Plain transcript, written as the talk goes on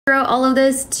all of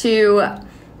this to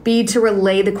be to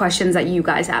relay the questions that you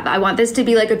guys have. I want this to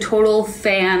be like a total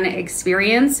fan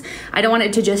experience. I don't want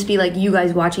it to just be like you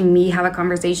guys watching me have a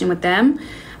conversation with them.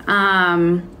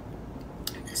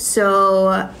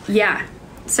 So yeah,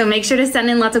 so make sure to send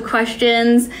in lots of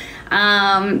questions.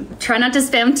 Try not to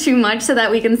spam too much so that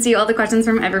we can see all the questions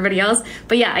from everybody else.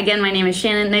 But yeah, again, my name is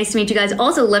Shannon. Nice to meet you guys.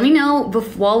 Also, let me know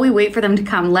while we wait for them to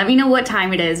come, let me know what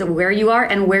time it is, where you are,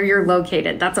 and where you're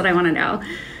located. That's what I want to know.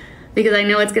 Because I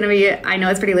know it's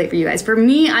pretty late for you guys. For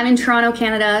me, I'm in Toronto,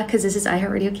 Canada, because this is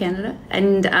iHeartRadio Canada.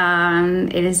 And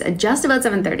it is just about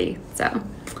 7:30, so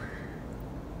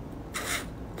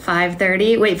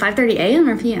 5:30, wait, 5:30 a.m.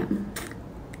 or p.m.?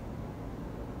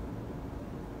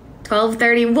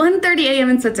 12:30, 1:30 a.m.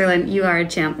 in Switzerland. You are a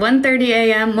champ. 1:30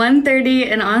 a.m., 1:30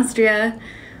 in Austria.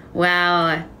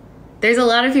 Wow. There's a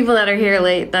lot of people that are here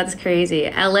late. That's crazy.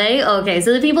 LA? Okay,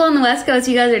 so the people on the West Coast,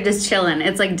 you guys are just chilling.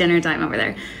 It's like dinner time over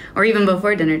there. Or even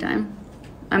before dinner time.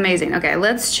 Amazing. Okay,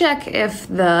 let's check if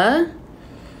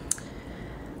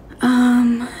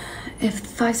if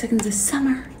 5 Seconds of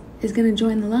Summer is gonna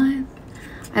join the live.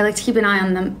 I like to keep an eye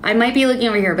on them. I might be looking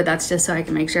over here, but that's just so I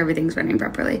can make sure everything's running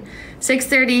properly.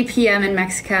 6:30 p.m. in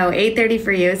Mexico, 8:30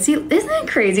 for you. See, isn't it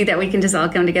crazy that we can just all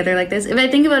come together like this? If I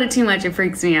think about it too much, it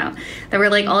freaks me out that we're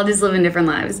like all just living different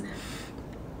lives.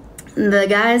 The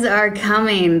guys are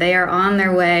coming. They are on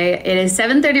their way. It is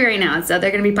 7:30 right now, so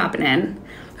they're gonna be popping in.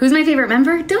 Who's my favorite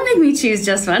member? Don't make me choose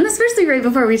just one, especially right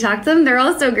before we talk to them. They're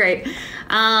all so great.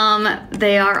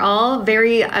 They are all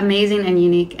very amazing and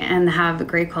unique and have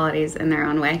great qualities in their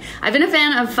own way. I've been a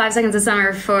fan of 5 Seconds of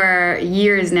Summer for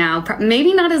years now.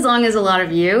 Maybe not as long as a lot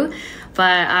of you,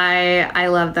 but I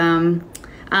love them.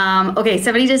 Okay,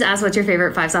 somebody just asked what's your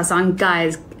favorite 5 Sauce song.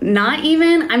 Guys, I'm not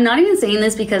even saying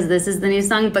this because this is the new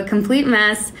song, but Complete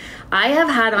Mess, I have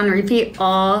had on repeat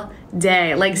all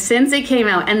day, like since it came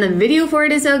out, and the video for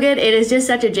it is so good. It is just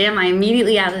such a jam. I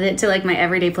immediately added it to like my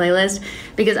everyday playlist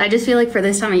because I just feel like for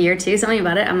this time of year too, something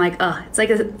about it, I'm like, oh, it's like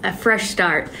a fresh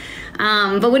start.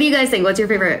 But what do you guys think? What's your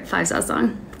favorite 5 Sauce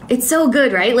song? It's so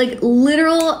good, right? Like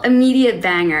literal immediate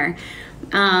banger.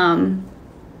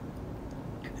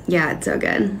 Yeah, it's so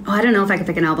good. Oh, I don't know if I could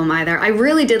pick an album either. I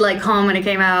really did like Home when it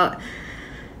came out.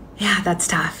 Yeah, that's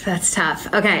tough. That's tough.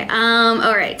 Okay.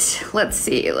 All right. Let's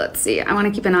see. I want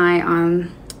to keep an eye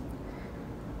on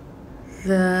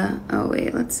oh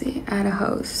wait, let's see. Add a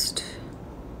host.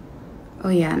 Oh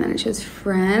yeah, and then it shows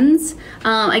friends.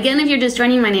 Again, if you're just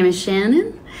joining, my name is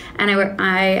Shannon, and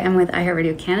I am with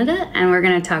iHeartRadio Canada, and we're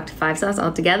gonna talk to 5 Sauce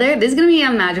all together. This is gonna be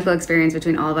a magical experience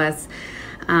between all of us.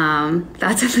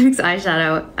 That's what makes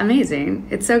eyeshadow amazing.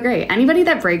 It's so great. Anybody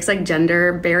that breaks like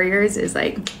gender barriers is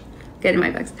like, get in my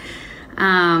books.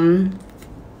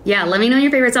 Yeah, let me know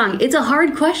your favorite song. It's a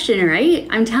hard question, right?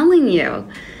 I'm telling you.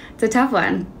 It's a tough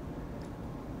one.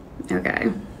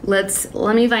 Okay,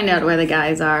 let me find out where the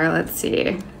guys are. Let's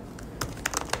see.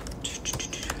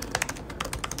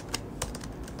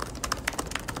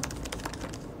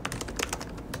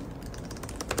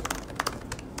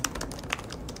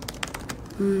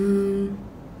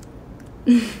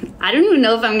 I don't even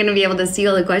know if I'm going to be able to see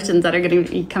all the questions that are going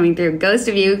to be coming through. Ghost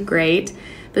of You, great.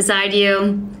 Beside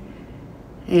You,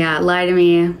 yeah, Lie to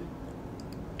Me.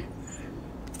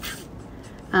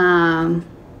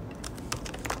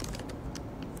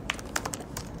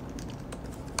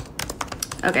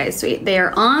 Okay, sweet. They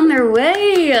are on their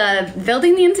way,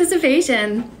 building the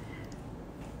anticipation.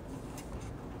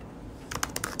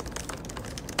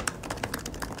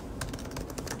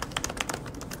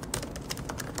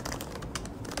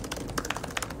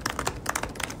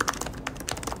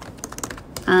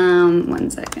 One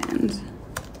second.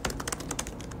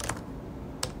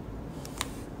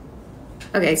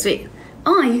 Okay, sweet.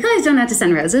 Oh, you guys don't have to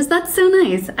send roses. That's so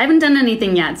nice. I haven't done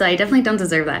anything yet, so I definitely don't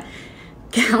deserve that.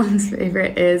 Callum's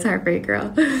favorite is Heartbreak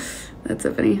Girl. That's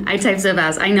so funny. I type so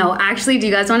fast. I know. Actually, do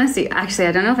you guys want to see? Actually,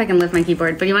 I don't know if I can lift my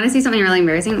keyboard, but you want to see something really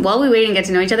embarrassing? While we wait and get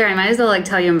to know each other, I might as well like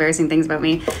tell you embarrassing things about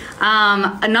me.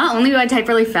 Not only do I type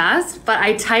really fast, but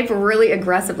I type really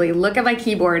aggressively. Look at my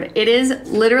keyboard. It is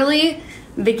literally,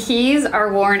 the keys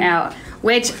are worn out.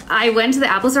 Which I went to the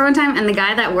Apple store one time and the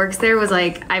guy that works there was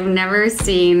like, I've never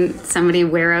seen somebody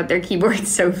wear out their keyboard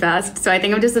so fast. So I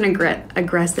think I'm just an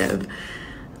aggressive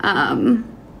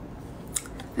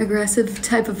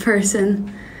type of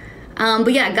person.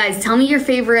 But yeah, guys, tell me your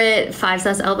favorite 5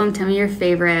 Sauce album. Tell me your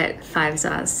favorite 5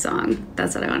 Sauce song.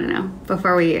 That's what I want to know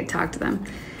before we talk to them.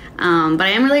 But I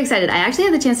am really excited. I actually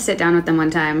had the chance to sit down with them one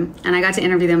time and I got to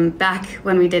interview them back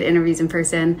when we did interviews in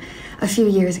person a few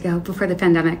years ago before the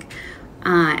pandemic.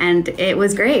 And it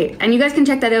was great. And you guys can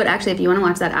check that out, actually, if you want to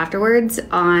watch that afterwards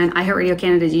on iHeartRadio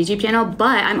Canada's YouTube channel.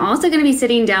 But I'm also going to be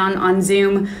sitting down on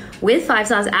Zoom with Five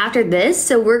Sauce after this.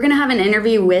 So we're going to have an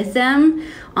interview with them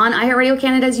on iHeartRadio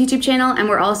Canada's YouTube channel. And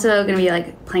we're also going to be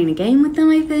like playing a game with them,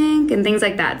 I think, and things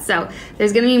like that. So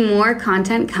there's going to be more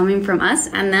content coming from us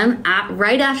and them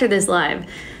right after this live.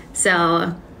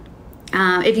 So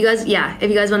if you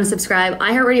guys want to subscribe,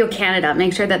 iHeartRadio Canada,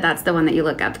 make sure that that's the one that you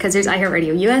look up, because there's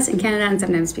iHeartRadio US and Canada, and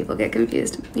sometimes people get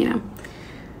confused,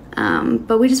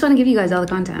 but we just want to give you guys all the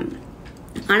content.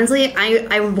 Honestly,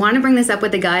 I want to bring this up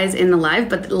with the guys in the live,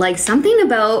 but like something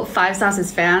about Five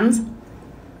Sauce's fans,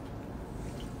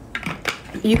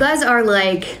 you guys are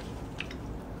like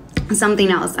something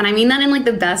else, and I mean that in like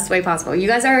the best way possible. You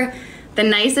guys are the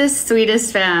nicest,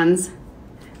 sweetest fans.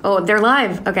 Oh, they're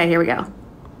live. Okay, here we go.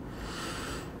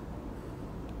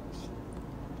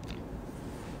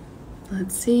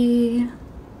 Let's see. It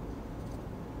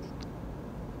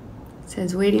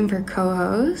says waiting for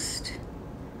co-host.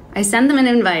 I sent them an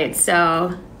invite,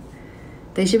 so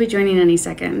they should be joining any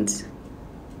second.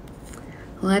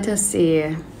 Let us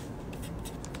see.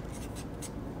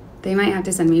 They might have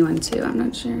to send me one too, I'm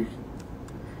not sure.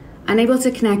 Unable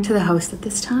to connect to the host at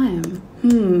this time.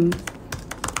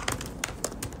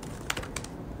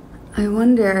 I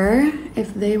wonder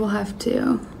if they will have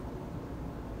to.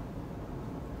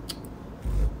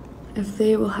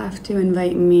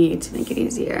 Invite me to make it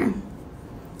easier.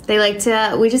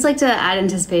 We just like to add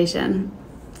anticipation.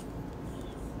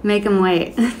 Make them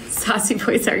wait. Saucy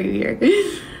boys, are you here?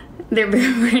 They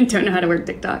don't know how to work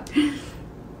TikTok.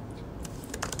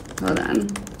 Hold on.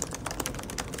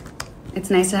 It's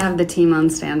nice to have the team on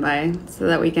standby so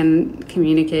that we can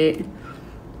communicate.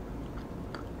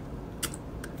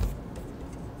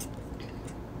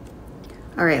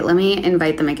 All right, let me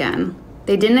invite them again.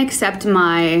 They didn't accept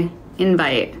my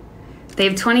invite. They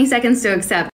have 20 seconds to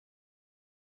accept.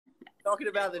 Talking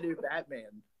about the new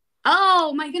Batman.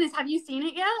 Oh my goodness, have you seen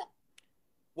it yet?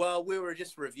 Well, we were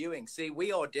just reviewing. See,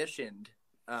 we auditioned.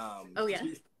 Oh yeah.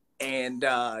 And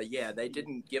they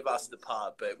didn't give us the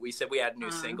part, but we said we had a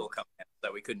new single coming out,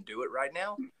 so we couldn't do it right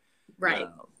now. Right.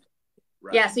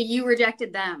 Right. Yeah, so you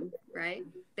rejected them, right?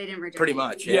 They didn't reject Pretty you.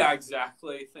 much. Yeah,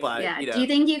 exactly. But, yeah. Do you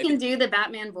think you can do the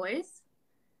Batman voice?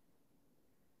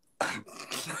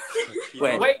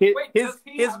 Wait,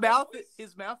 his mouth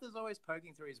is always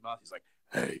poking through his mouth. He's like,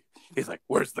 hey,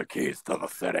 where's the keys to the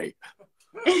city?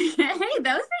 Hey, that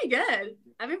was pretty good.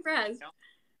 I'm impressed.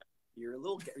 You're a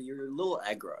little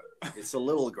aggro. It's a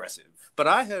little aggressive. But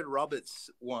I heard Robert's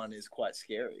one is quite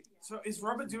scary. So is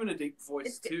Robert doing a deep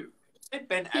voice too?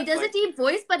 He does a deep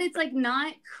voice, but it's like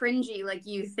not cringy like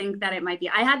you think that it might be.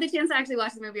 I had the chance to actually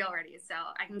watch the movie already, so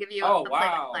I can give you a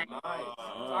play-by-play. Nice.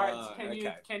 All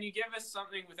right, can you give us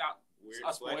something without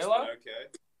a spoiler? Okay.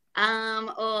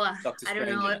 I don't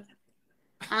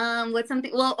know. What's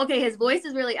something? Well, okay, his voice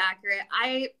is really accurate.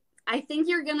 I think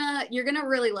you're gonna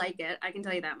really like it. I can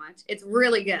tell you that much. It's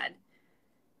really good.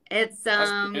 It's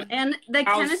and the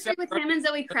chemistry with him and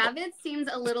Zoe Kravitz seems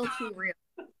a little too real.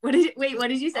 What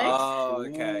did you say? Oh,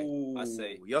 okay. I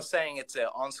see. You're saying it's an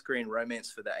on-screen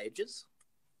romance for the ages?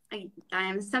 I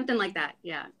am something like that.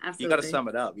 Yeah, absolutely. You got to sum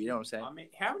it up. You know what I'm saying? I mean,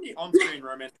 how many on-screen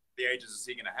romance for the ages is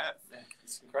he going to have?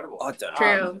 It's incredible. I don't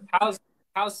know. True.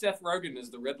 How's Seth Rogen as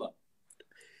the Riddler?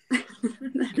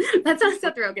 That's not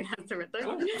Seth Rogen as the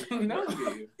Riddler. No.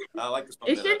 I like this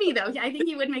one. It should be though. I think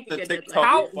he would make a good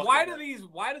Riddler. Why do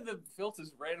the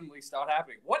filters randomly start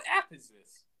happening? What app is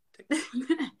this?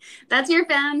 That's your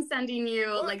fans sending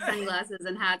you like sunglasses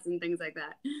and hats and things like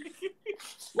that.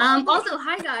 Also,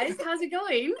 hi guys, how's it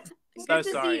going? Good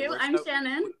to see you. I'm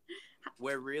Shannon.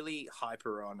 We're really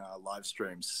hyper on live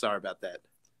streams. Sorry about that.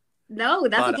 No,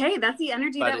 that's okay. That's the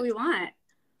energy that we want.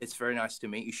 It's very nice to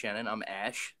meet you, Shannon. I'm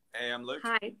Ash. Hey, I'm Luke.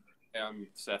 Hi. Hey, I'm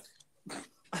Seth.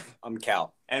 I'm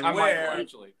Cal. And I'm we're Michael,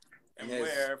 actually. And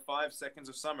we're 5 Seconds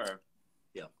of Summer.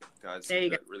 Yeah, guys. There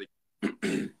you go. Really.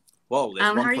 Whoa.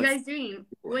 How are you guys doing?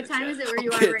 What time is it where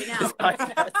you are right now?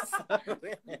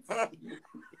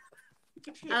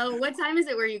 What time is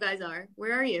it where you guys are?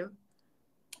 Where are you?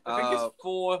 I think it's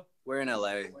 4. We're in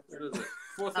LA. What is it?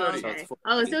 4:30.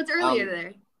 Oh, okay. So it's earlier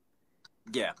there.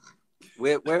 Yeah,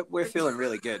 we're feeling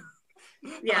really good.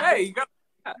 Yeah. Hey, you got.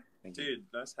 Dude,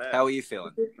 nice hat. How are you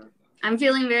feeling? I'm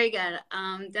feeling very good.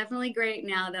 Definitely great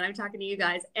now that I'm talking to you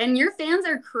guys. And your fans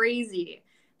are crazy.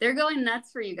 They're going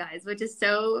nuts for you guys, which is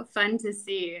so fun to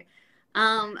see.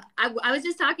 I was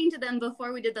just talking to them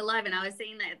before we did the live, and I was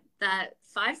saying that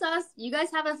Five Sauce, you guys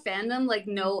have a fandom like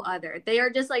no other. They are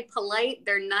just like polite.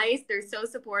 They're nice. They're so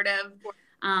supportive.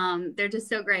 They're just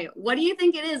so great. What do you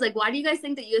think it is? Like, why do you guys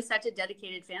think that you have such a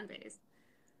dedicated fan base?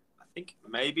 think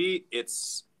maybe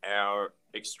it's our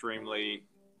extremely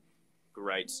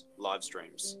great live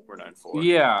streams we're known for.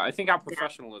 Yeah, I think our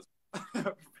professionalism.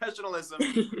 Professionalism.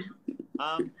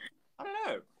 I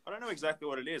don't know exactly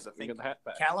what it is. I think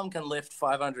Callum can lift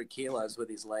 500 kilos with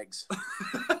his legs.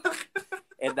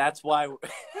 And that's why...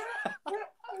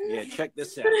 Yeah, check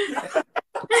this out.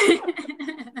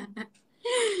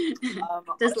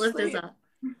 Just lift us up.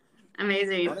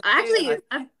 Amazing. Actually,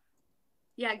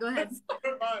 yeah, go ahead.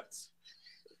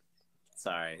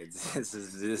 Sorry, this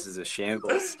is a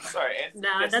shambles. Sorry.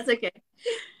 No, that's okay.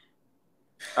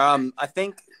 I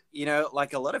think,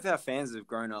 like a lot of our fans have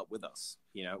grown up with us.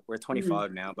 We're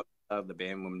 25 now, but I started the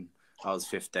band when I was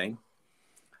 15.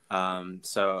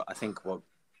 So I think what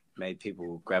made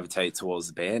people gravitate towards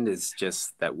the band is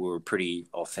just that we were pretty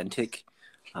authentic.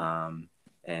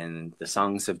 And the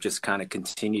songs have just kind of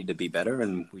continued to be better.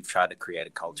 And we've tried to create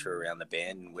a culture around the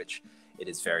band in which it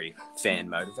is very fan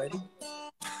motivated.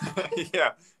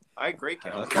 Yeah, I agree,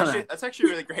 Cal. That's actually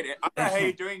really great. I don't know how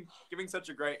you're giving such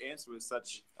a great answer with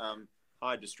such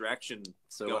high distraction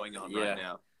going on right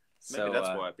now. Maybe that's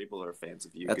why people are fans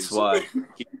of you. That's why.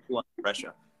 Keep people under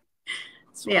pressure.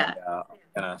 That's why, I'm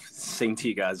gonna sing to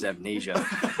you guys Amnesia.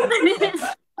 I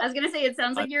was gonna say, it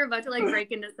sounds like you're about to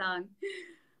break into song.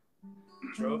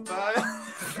 Drove by.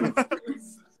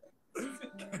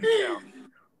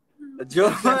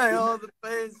 Enjoy all the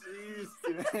places you used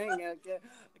to hang out.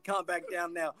 I can't back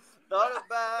down now. Thought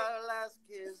about our last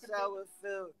kiss, how it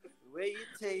felt, the way you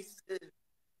tasted.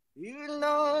 You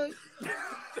know.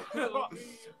 All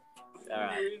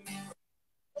right.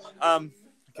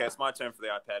 Okay, it's my turn for the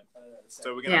iPad.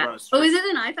 So we're gonna run a strip. Oh, is it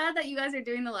an iPad that you guys are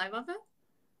doing the live off of?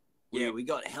 Yeah, we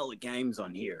got hella games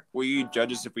on here. Will you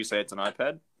judge us if we say it's an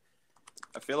iPad?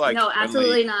 I feel like no,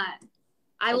 absolutely not.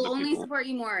 I will only support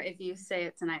you more if you say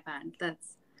it's an iPad.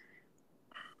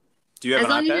 Do you have as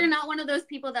long iPad? as you're not one of those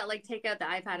people that take out the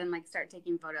iPad and start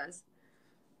taking photos.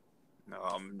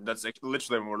 No, that's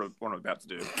literally what I'm about to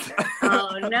do.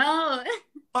 Oh no!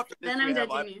 Then I'm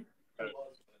judging you.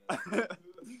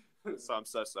 So I'm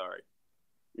so sorry.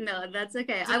 No, that's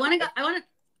okay.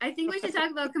 I think we should talk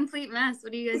about Complete Mess.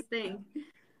 What do you guys think?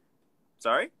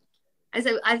 Sorry? I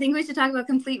said I think we should talk about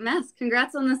Complete Mess.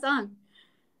 Congrats on the song.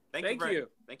 Thank you.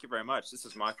 Thank you very much. This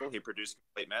is Michael. He produced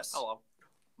Complete Mess. Hello.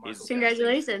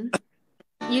 Congratulations.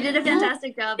 You did a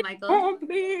fantastic job, Michael.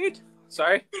 Complete.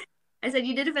 Sorry? I said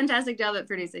you did a fantastic job at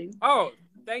producing. Oh,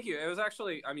 thank you. It was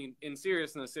actually, in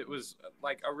seriousness, it was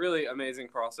a really amazing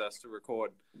process to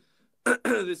record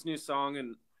this new song.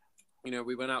 And,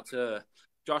 we went out to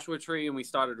Joshua Tree and we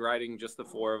started writing just the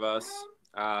four of us.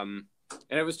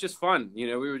 And it was just fun.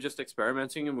 We were just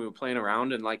experimenting and we were playing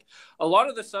around. And a lot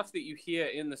of the stuff that you hear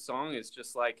in the song is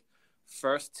just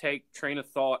first take train of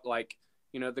thought,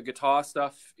 the guitar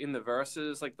stuff in the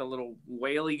verses, the little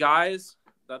whaley guys.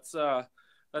 That's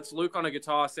Luke on a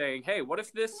guitar saying, "Hey, what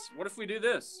if we do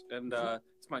this?" And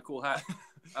it's my cool hat.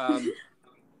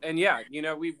 And yeah,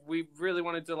 we really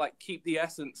wanted to keep the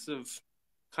essence of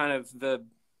kind of the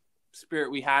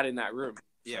spirit we had in that room.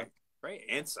 Yeah. Great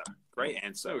answer.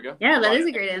 There we go. Yeah, that is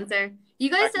a great answer. You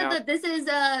guys said that this is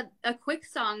a quick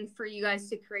song for you guys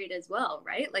to create as well,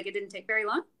 right? It didn't take very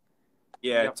long?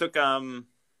 Yeah, It took,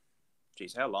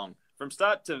 how long? From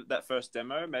start to that first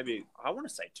demo, maybe, I want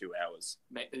to say 2 hours.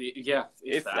 Yeah.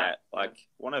 If that.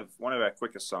 One of our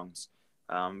quickest songs.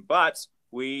 But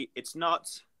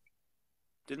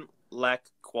didn't lack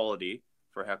quality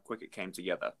for how quick it came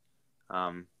together.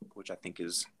 Which I think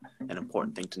is an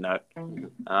important thing to note.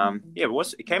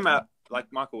 It came out,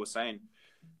 like Michael was saying,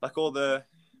 all the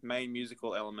main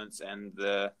musical elements and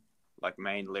the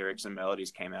main lyrics and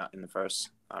melodies came out in the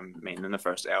first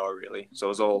hour, really. So it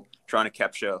was all trying to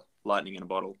capture lightning in a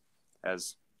bottle,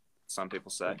 as some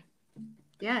people say.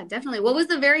 Yeah, definitely. What was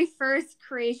the very first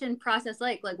creation process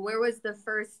like? Where was the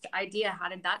first idea? How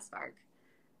did that spark?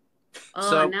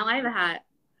 Oh, now I have a hat.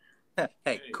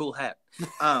 Hey, cool hat.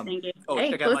 Thank you.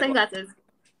 Hey, cool sunglasses.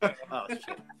 Oh,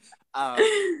 shit.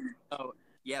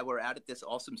 We're out at this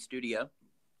awesome studio.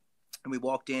 And we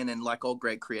walked in, and like all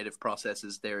great creative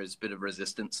processes, there is a bit of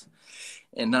resistance.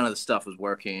 And none of the stuff was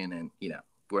working, and,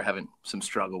 we're having some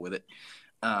struggle with it.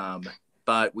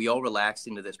 But we all relaxed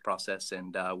into this process,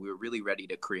 and we were really ready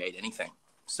to create anything.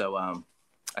 So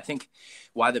I think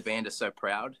why the band is so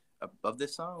proud of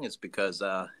this song is because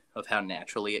of how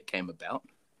naturally it came about.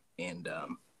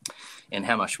 And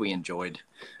how much we enjoyed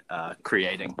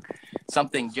creating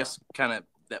something just kind of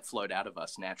that flowed out of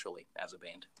us naturally as a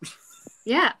band.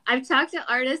 Yeah, I've talked to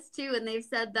artists too, and they've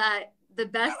said that the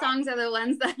best songs are the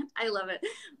ones that I love it.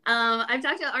 I've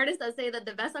talked to artists that say that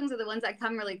the best songs are the ones that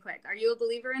come really quick. Are you a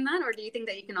believer in that, or do you think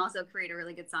that you can also create a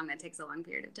really good song that takes a long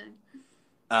period of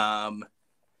time?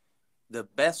 The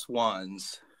best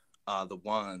ones are the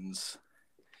ones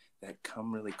that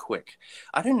come really quick.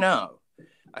 I don't know.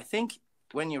 I think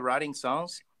when you're writing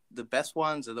songs, the best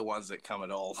ones are the ones that come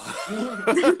at all.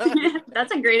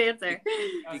 That's a great answer.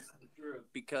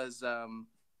 Because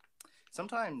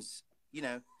sometimes,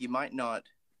 you might not,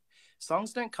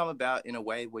 songs don't come about in a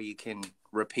way where you can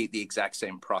repeat the exact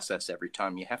same process every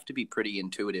time. You have to be pretty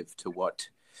intuitive to what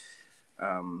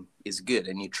is good,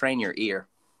 and you train your ear,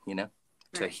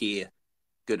 to hear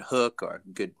good hook or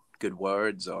good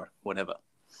words or whatever.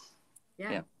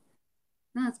 Yeah.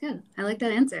 No, that's good. I like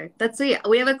that answer. That's sweet.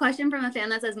 We have a question from a fan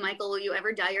that says, Michael, will you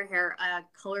ever dye your hair a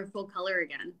colorful color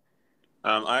again?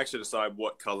 I actually decide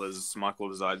what colors Michael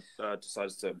decides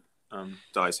to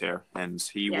dye his hair, and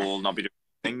he will not be doing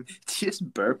anything.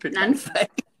 Just burp it. None.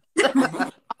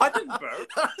 I didn't burp.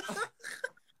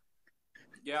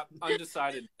 Yeah,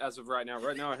 undecided as of right now.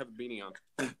 Right now I have a beanie on,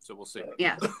 so we'll see.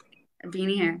 Yeah, a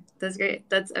beanie hair. That's great.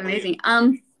 That's amazing.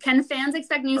 Can fans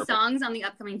expect new songs on the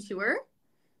upcoming tour?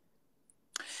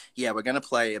 Yeah, we're going to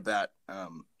play about,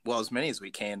 as many as we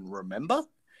can remember.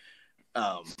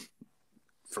 For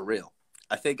real.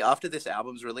 I think after this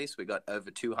album's release, we got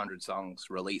over 200 songs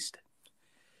released,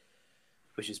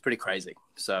 which is pretty crazy.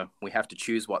 So we have to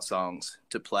choose what songs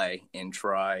to play and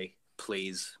try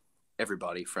please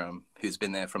everybody from who's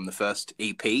been there from the first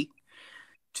EP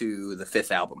to the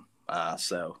 5th album.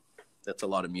 So that's a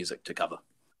lot of music to cover.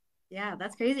 Yeah,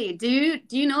 that's crazy. Do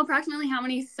you know approximately how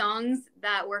many songs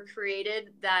that were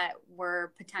created that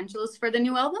were potentials for the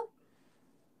new album?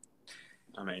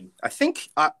 I mean, I think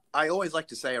I always like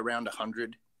to say around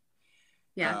 100.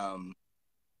 Yeah.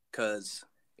 Because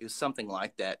it was something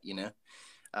like that,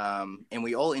 and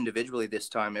we all individually this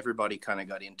time, everybody kind of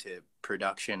got into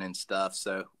production and stuff.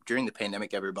 So during the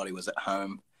pandemic, everybody was at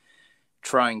home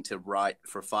trying to write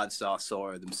for Five Star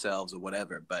or themselves or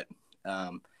whatever. But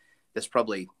there's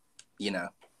probably,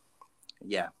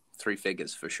 3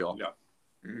 figures for sure. Yeah.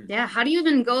 Yeah. How do you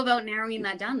even go about narrowing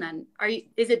that down then?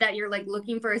 Is it that you're like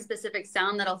looking for a specific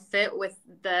sound that'll fit with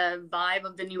the vibe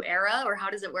of the new era, or how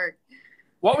does it work?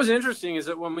 What was interesting is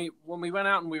that when we went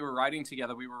out and we were writing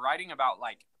together, we were writing about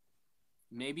like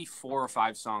maybe 4 or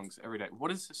 5 songs every day.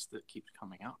 What is this that keeps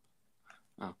coming up?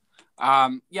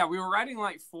 Yeah, we were writing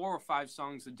like 4 or 5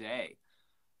 songs a day.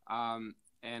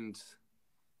 And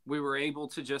we were able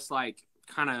to just like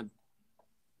kind of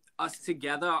us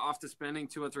together after spending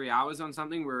 2 or 3 hours on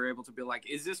something, we were able to be like,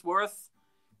 is this worth,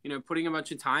 putting a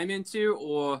bunch of time into,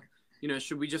 or,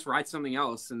 should we just write something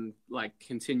else and like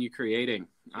continue creating?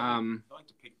 I like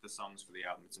to pick the songs for the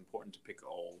album. It's important to pick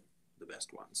all the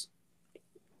best ones.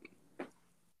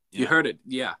 You heard it.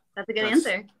 Yeah. That's a good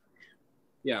answer.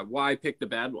 Yeah. Why pick the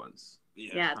bad ones?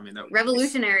 Yeah. I mean, that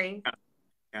revolutionary.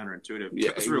 Counterintuitive. Yeah,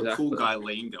 It's a real cool guy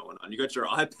lean going on. You got your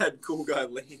iPad cool guy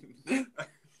lean.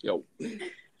 Yo.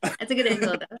 That's a good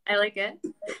angle, though. I like it.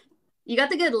 You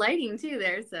got the good lighting, too,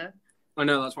 there, so. I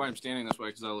know. That's why I'm standing this way,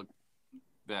 because I look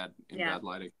bad in bad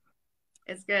lighting.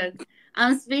 It's good.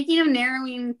 Speaking of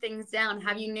narrowing things down,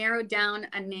 have you narrowed down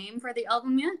a name for the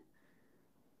album yet?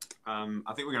 I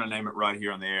think we're going to name it right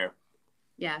here on the air.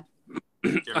 Yeah.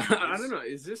 I don't know.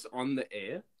 Is this on the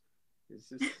air?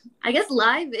 I guess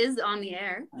live is on the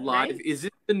air. Live? Right? Is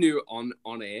it the new on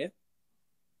air?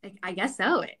 I guess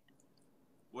so.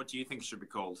 What do you think it should be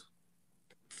called?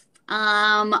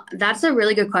 That's a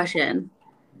really good question.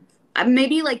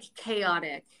 Maybe like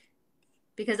chaotic,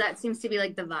 because that seems to be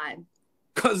like the vibe.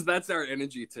 Because that's our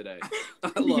energy today.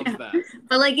 I love that.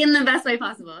 But like in the best way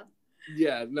possible.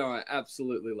 Yeah, no, I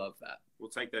absolutely love that. We'll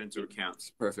take that into account. It's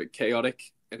perfect. Chaotic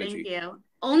energy. Thank you.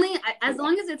 Only as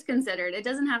long as it's considered. It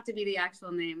doesn't have to be the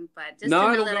actual name, but just to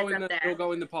know that it's up there. It'll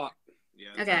go in the pot.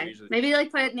 Yeah, okay. Maybe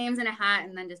like put names in a hat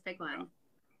and then just pick one.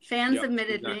 Fan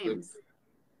submitted names.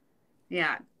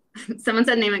 Yeah. Someone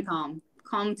said name it Calm.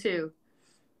 Calm 2.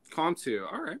 Calm 2.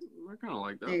 All right. I kind of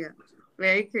like that. There you go.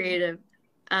 Very creative.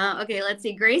 Okay, let's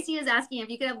see. Gracie is asking if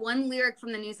you could have one lyric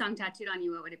from the new song tattooed on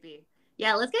you, what would it be?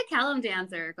 Yeah, let's get Callum to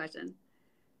answer a question.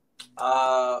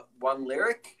 One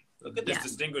lyric? Look at this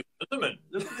distinguished gentleman.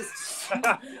 Look at this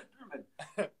gentleman.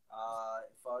 If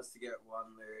I was to get one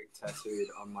lyric tattooed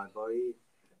on my body,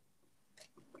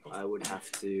 I would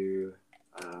have to...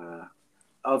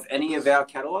 of any of our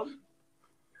catalog?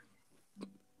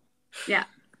 Yeah,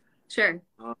 sure.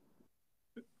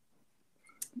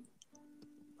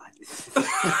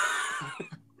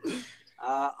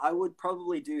 I would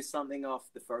probably do something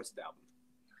off the first album.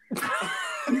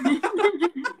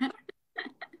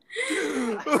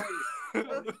 If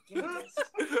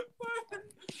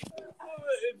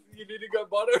you need to go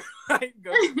butter, I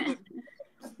go flip.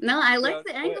 No, I like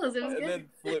the angles. It was And good. then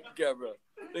flip camera.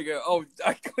 They go, oh,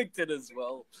 I clicked it as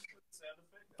well.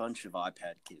 Bunch of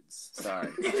iPad kids.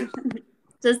 Sorry.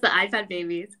 Just the iPad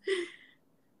babies.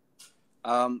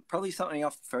 Probably something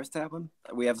off the first album.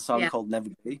 We have a song called Never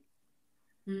Be.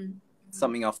 Mm.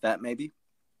 Something off that, maybe.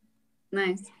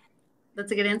 Nice.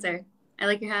 That's a good answer. I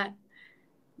like your hat.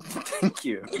 Thank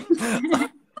you.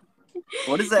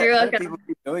 What is that? You're How do welcome. people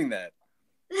keep doing that?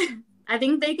 I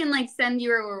think they can like send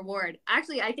you a reward.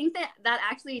 Actually, I think that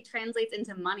actually translates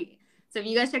into money. So if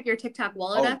you guys check your TikTok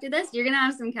wallet after this, you're gonna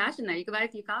have some cash in there. You could buy a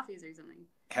few coffees or something.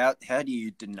 How do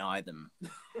you deny them?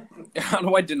 How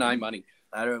do I deny money?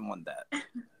 I don't want that.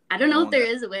 I don't know if there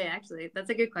is a way. Actually, that's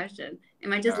a good question. It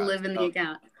might just live in the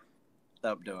account.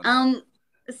 Stop doing that.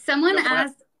 Someone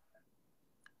asked.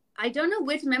 I don't know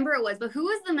which member it was, but who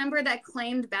was the member that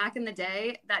claimed back in the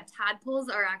day that tadpoles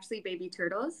are actually baby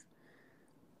turtles?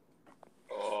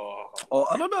 Oh,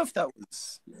 I don't know if that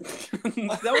was.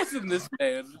 That wasn't this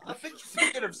band. I think you're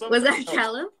thinking of something. Was that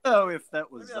Callum? Oh, if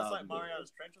that was. Maybe that's like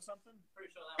Mariana's Trench or something.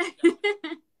 Pretty sure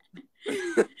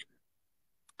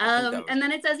that was And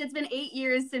then it says it's been 8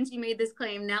 years since you made this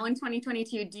claim. Now in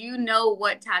 2022, do you know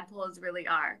what tadpoles really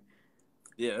are?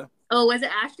 Yeah. Oh, was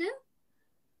it Ashton?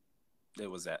 It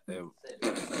was that. No,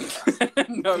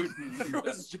 it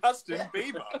was Justin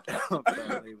Bieber.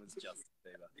 Apparently, it was Justin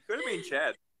Bieber. It could have been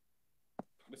Chad.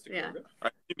 Mr. Yeah. Kroger. All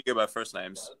right, let me go by first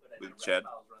names with Chad.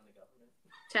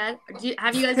 Chad?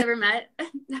 Have you guys ever met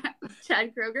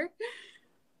Chad Kroger?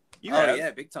 You Oh have.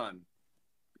 yeah, big time.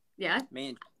 Yeah. Me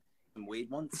and some weed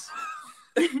once.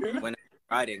 when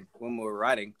we were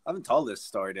riding, I haven't told this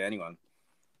story to anyone.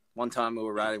 One time we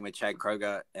were riding with Chad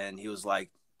Kroger, and he was like,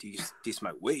 "Do you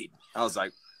smoke weed?" I was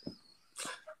like,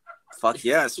 "Fuck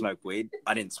yeah, I smoke weed."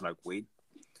 I didn't smoke weed,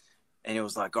 and he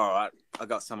was like, "All right, I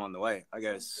got some on the way." I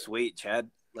go, "Sweet, Chad,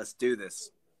 let's do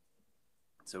this."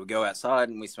 So we go outside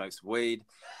and we smoke some weed,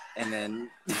 and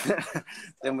then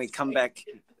then we come back.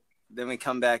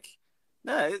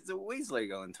 No, it's weed's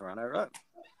legal in Toronto, right?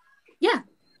 Yeah.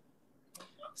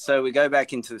 So we go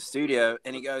back into the studio,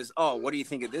 and he goes, "Oh, what do you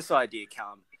think of this idea,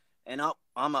 Callum?" And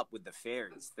I'm up with the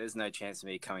fairies. There's no chance of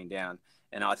me coming down.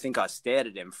 And I think I stared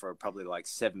at him for probably like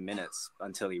 7 minutes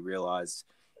until he realized,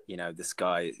 this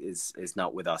guy is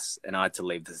not with us, and I had to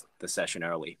leave the session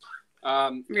early.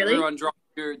 Really? Everyone drop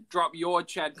your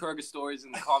Chad Kroger stories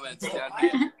in the comments down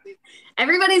here.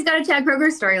 Everybody's got a Chad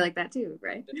Kroger story like that too,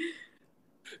 right?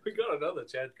 We got another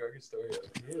Chad Kroger story over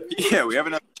here. Yeah, we have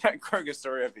another Chad Kroger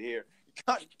story over here. You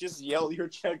can't just yell your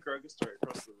Chad Kroger story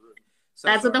across the room. So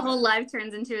That's what the whole live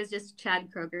turns into, is just Chad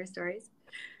Kroger stories.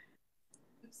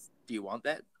 Do you want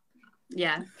that?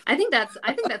 Yeah. I think that's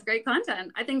great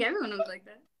content. I think everyone would like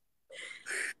that.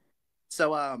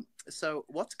 So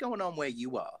what's going on where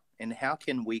you are, and how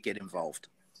can we get involved?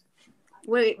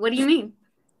 Wait, what do you mean?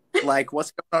 Like,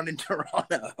 what's going on in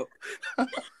Toronto?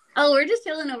 Oh, we're just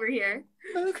chilling over here.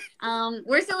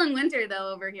 We're still in winter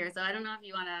though over here, so I don't know if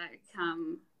you want to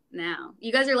come now.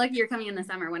 You guys are lucky you're coming in the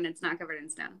summer when it's not covered in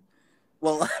snow.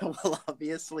 Well,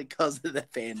 obviously, because of the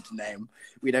band name,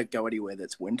 we don't go anywhere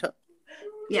that's winter.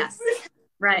 Yes,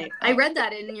 right. I read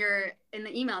that in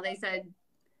the email. They said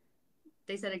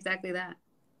exactly that.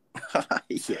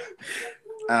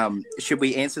 Yeah. Should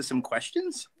we answer some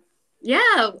questions?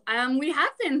 Yeah, we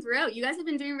have been throughout. You guys have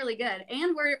been doing really good,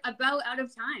 and we're about out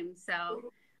of time.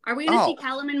 So, are we going to see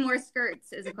Callum in more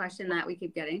skirts? Is a question that we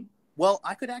keep getting. Well,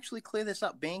 I could actually clear this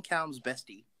up. Being Callum's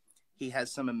bestie, he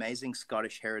has some amazing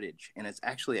Scottish heritage, and it's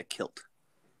actually a kilt.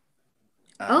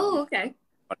 Okay.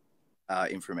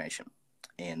 Information,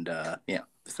 and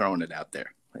throwing it out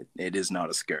there. It is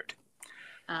not a skirt.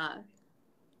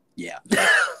 Yeah.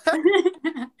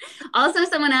 Also,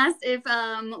 someone asked if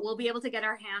we'll be able to get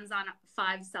our hands on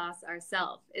 5 Sauce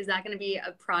ourselves. Is that going to be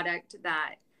a product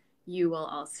that you will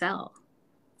all sell?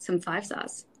 Some 5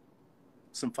 Sauce.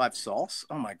 Some 5 Sauce?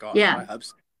 Oh my God. Yeah.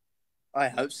 I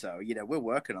hope so. We're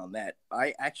working on that.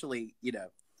 I actually,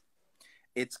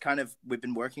 it's kind of, we've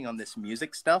been working on this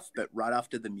music stuff, but right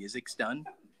after the music's done,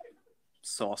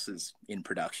 Sauce is in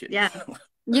production. Yeah.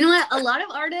 You know what? A lot of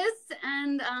artists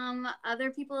and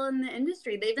other people in the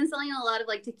industry, they've been selling a lot of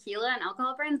like tequila and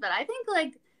alcohol brands, but I think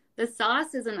like the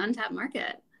sauce is an untapped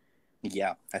market.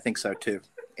 Yeah, I think so too.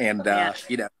 And,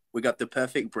 we got the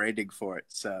perfect branding for it.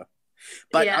 So,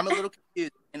 but I'm a little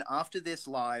confused. And after this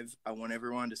live, I want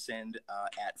everyone to send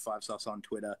at 5 Sauce on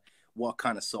Twitter what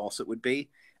kind of sauce it would be,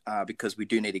 because we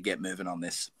do need to get moving on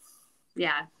this.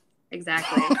 Yeah.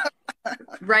 Exactly.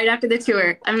 Right after the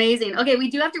tour. Amazing. Okay, we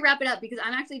do have to wrap it up because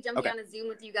I'm actually jumping on a Zoom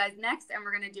with you guys next, and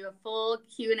we're going to do a full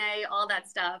Q&A, all that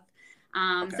stuff.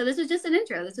 So this was just an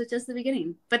intro. This was just the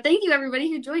beginning. But thank you, everybody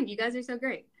who joined. You guys are so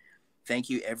great. Thank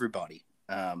you, everybody.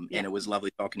 And it was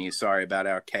lovely talking to you. Sorry about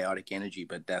our chaotic energy,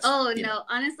 but that's...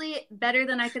 Honestly, better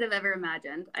than I could have ever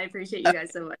imagined. I appreciate you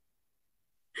guys so much.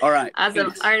 All right.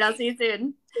 Awesome. All right, I'll see you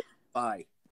soon. Bye.